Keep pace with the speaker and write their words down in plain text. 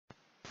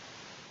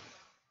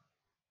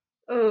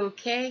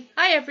Okay,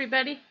 hi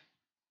everybody.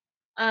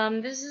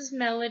 This is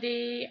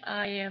Melody.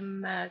 I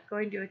am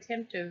going to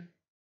attempt to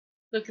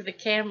look at the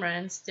camera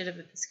instead of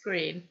at the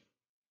screen.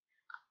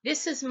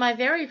 This is my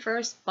very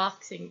first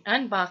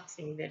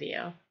unboxing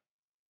video,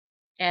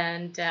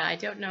 and I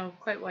don't know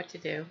quite what to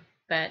do,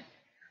 but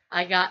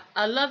I got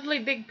a lovely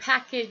big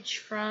package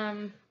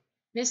from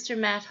Mr.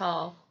 Matt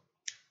Hall,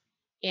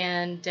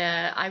 and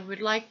I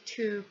would like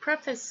to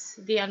preface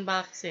the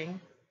unboxing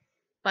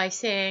by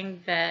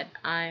saying that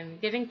I'm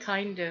getting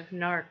kind of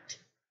narked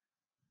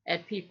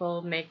at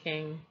people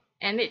making,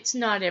 and it's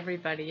not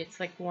everybody, it's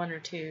like one or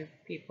two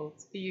people,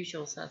 it's the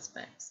usual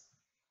suspects,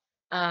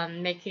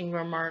 making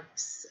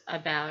remarks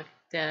about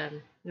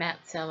Matt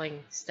selling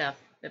stuff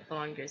that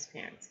belonged to his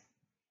parents.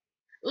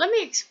 Let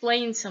me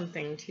explain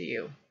something to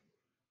you.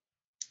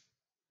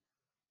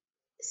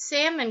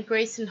 Sam and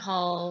Grayson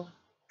Hall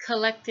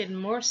collected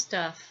more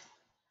stuff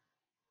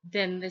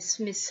than the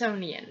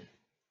Smithsonian.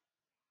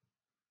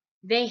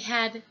 They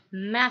had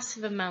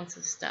massive amounts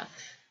of stuff.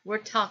 We're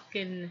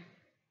talking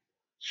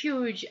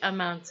huge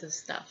amounts of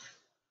stuff.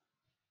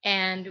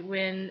 And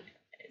when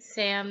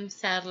Sam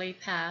sadly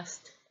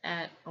passed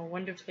at a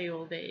wonderfully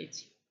old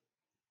age,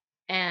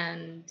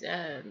 and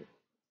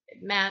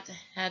Matt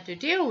had to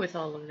deal with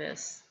all of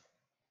this,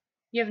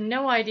 you have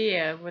no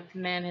idea what the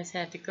man has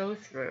had to go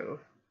through.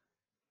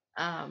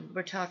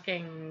 We're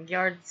talking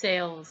yard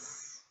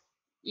sales,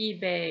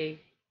 eBay,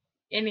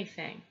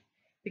 anything,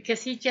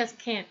 because he just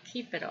can't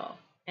keep it all.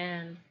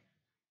 And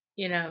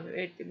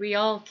we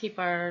all keep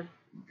our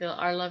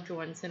loved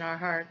ones in our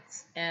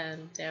hearts,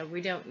 and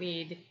we don't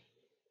need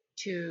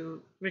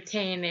to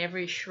retain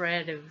every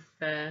shred of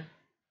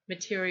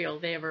material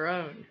they ever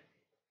owned.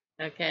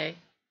 Okay,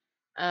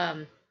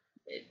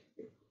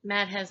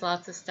 Matt has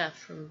lots of stuff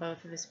from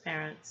both of his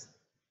parents,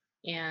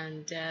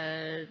 and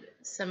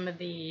some of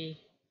the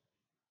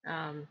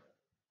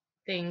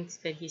things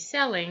that he's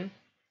selling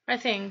are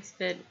things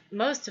that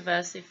most of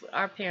us, if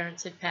our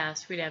parents had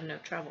passed, we'd have no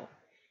trouble.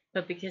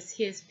 But because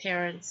his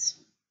parents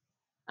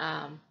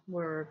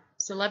were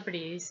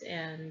celebrities,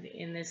 and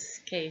in this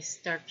case,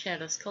 Dark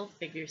Shadows cult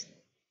figures,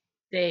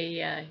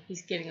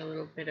 he's getting a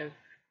little bit of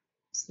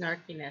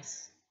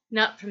snarkiness.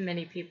 Not from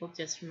many people,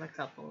 just from a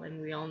couple,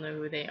 and we all know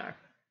who they are.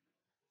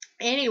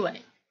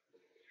 Anyway,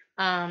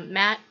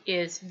 Matt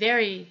is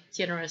very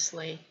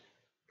generously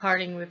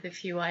parting with a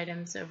few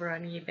items over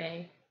on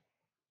eBay.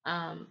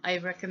 I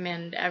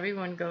recommend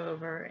everyone go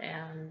over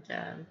and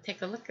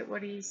take a look at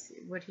what he's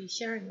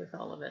sharing with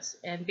all of us,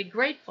 and be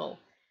grateful,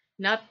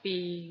 not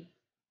be.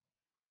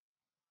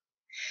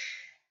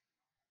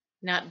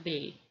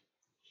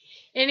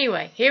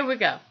 Anyway, here we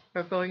go.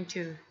 I'm going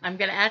to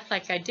act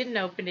like I didn't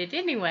open it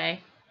anyway,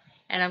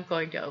 and I'm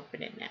going to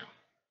open it now.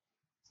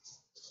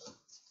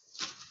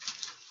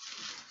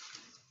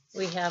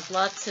 We have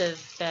lots of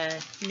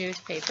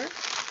newspaper,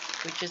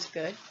 which is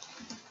good.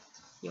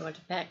 You want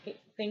to pack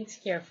things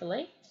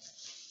carefully.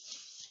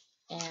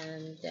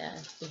 And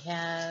we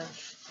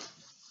have,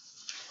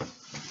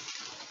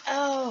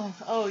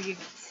 oh, you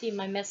can see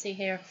my messy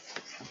hair.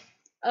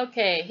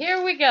 Okay,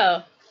 here we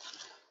go.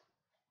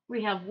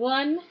 We have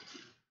one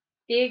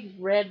big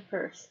red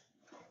purse.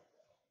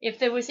 If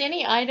there was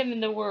any item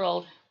in the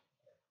world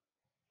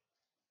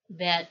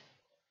that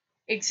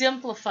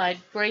exemplified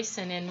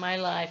Grayson in my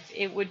life,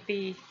 it would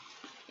be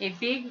a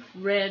big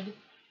red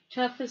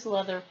tough as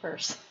leather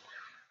purse.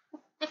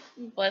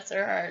 Bless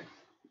her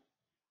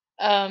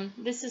heart.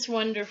 This is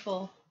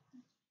wonderful,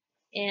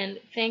 and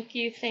thank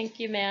you,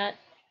 Matt.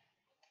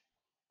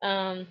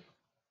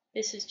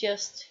 This is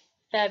just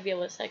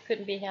fabulous. I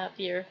couldn't be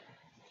happier.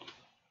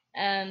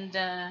 And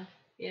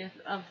if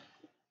of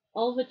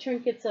all the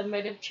trinkets I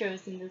might have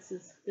chosen, this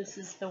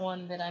is the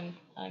one that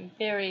I'm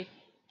very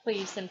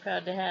pleased and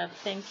proud to have.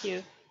 Thank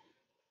you,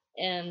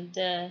 and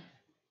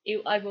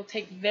I will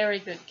take very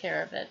good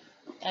care of it.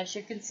 As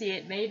you can see,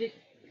 it made it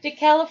to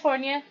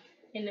California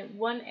in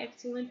one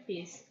excellent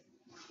piece,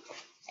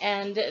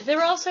 and there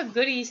are also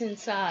goodies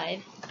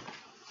inside.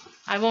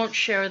 I won't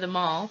share them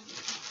all.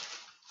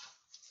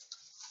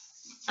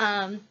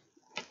 Some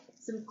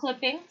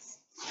clippings,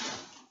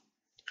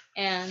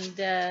 and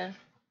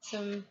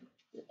some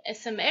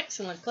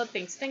excellent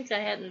clippings, things I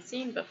hadn't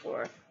seen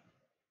before.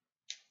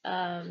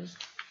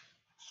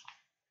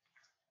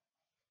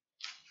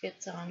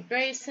 It's on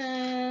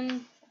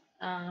Grayson,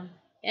 and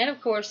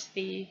of course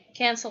the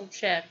canceled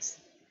checks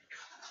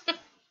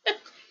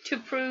to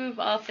prove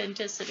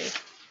authenticity.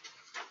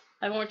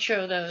 I won't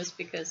show those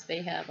because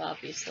they have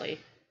obviously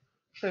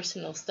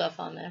personal stuff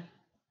on there.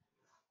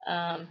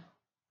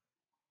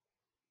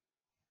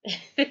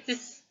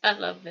 I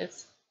love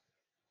this.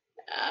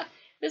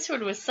 This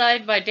one was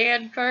signed by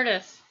Dan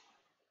Curtis.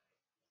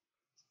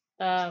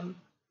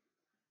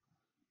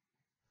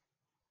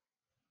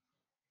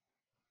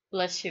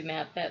 Bless you,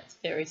 Matt. That's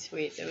very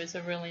sweet. There was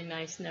a really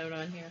nice note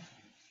on here.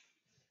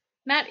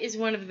 Matt is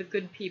one of the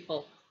good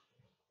people.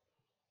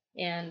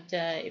 And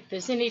if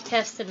there's any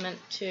testament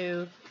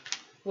to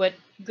what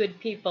good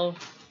people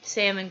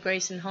Sam and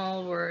Grayson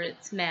Hall were,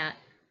 it's Matt.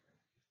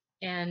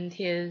 and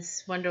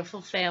his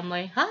wonderful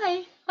family.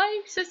 Hi,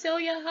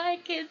 Cecilia. Hi,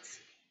 kids.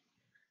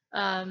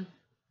 I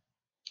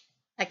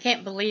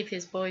can't believe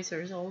his boys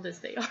are as old as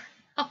they are.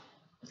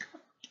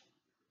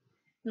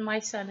 My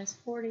son is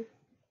 40.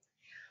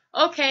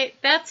 Okay,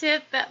 that's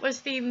it. That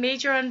was the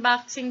major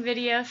unboxing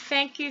video.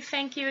 Thank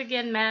you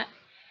again, Matt.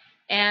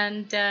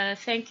 And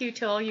thank you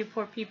to all you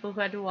poor people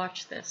who had to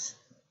watch this.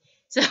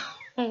 So,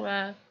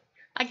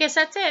 I guess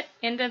that's it.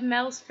 End of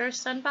Mel's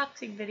first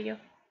unboxing video.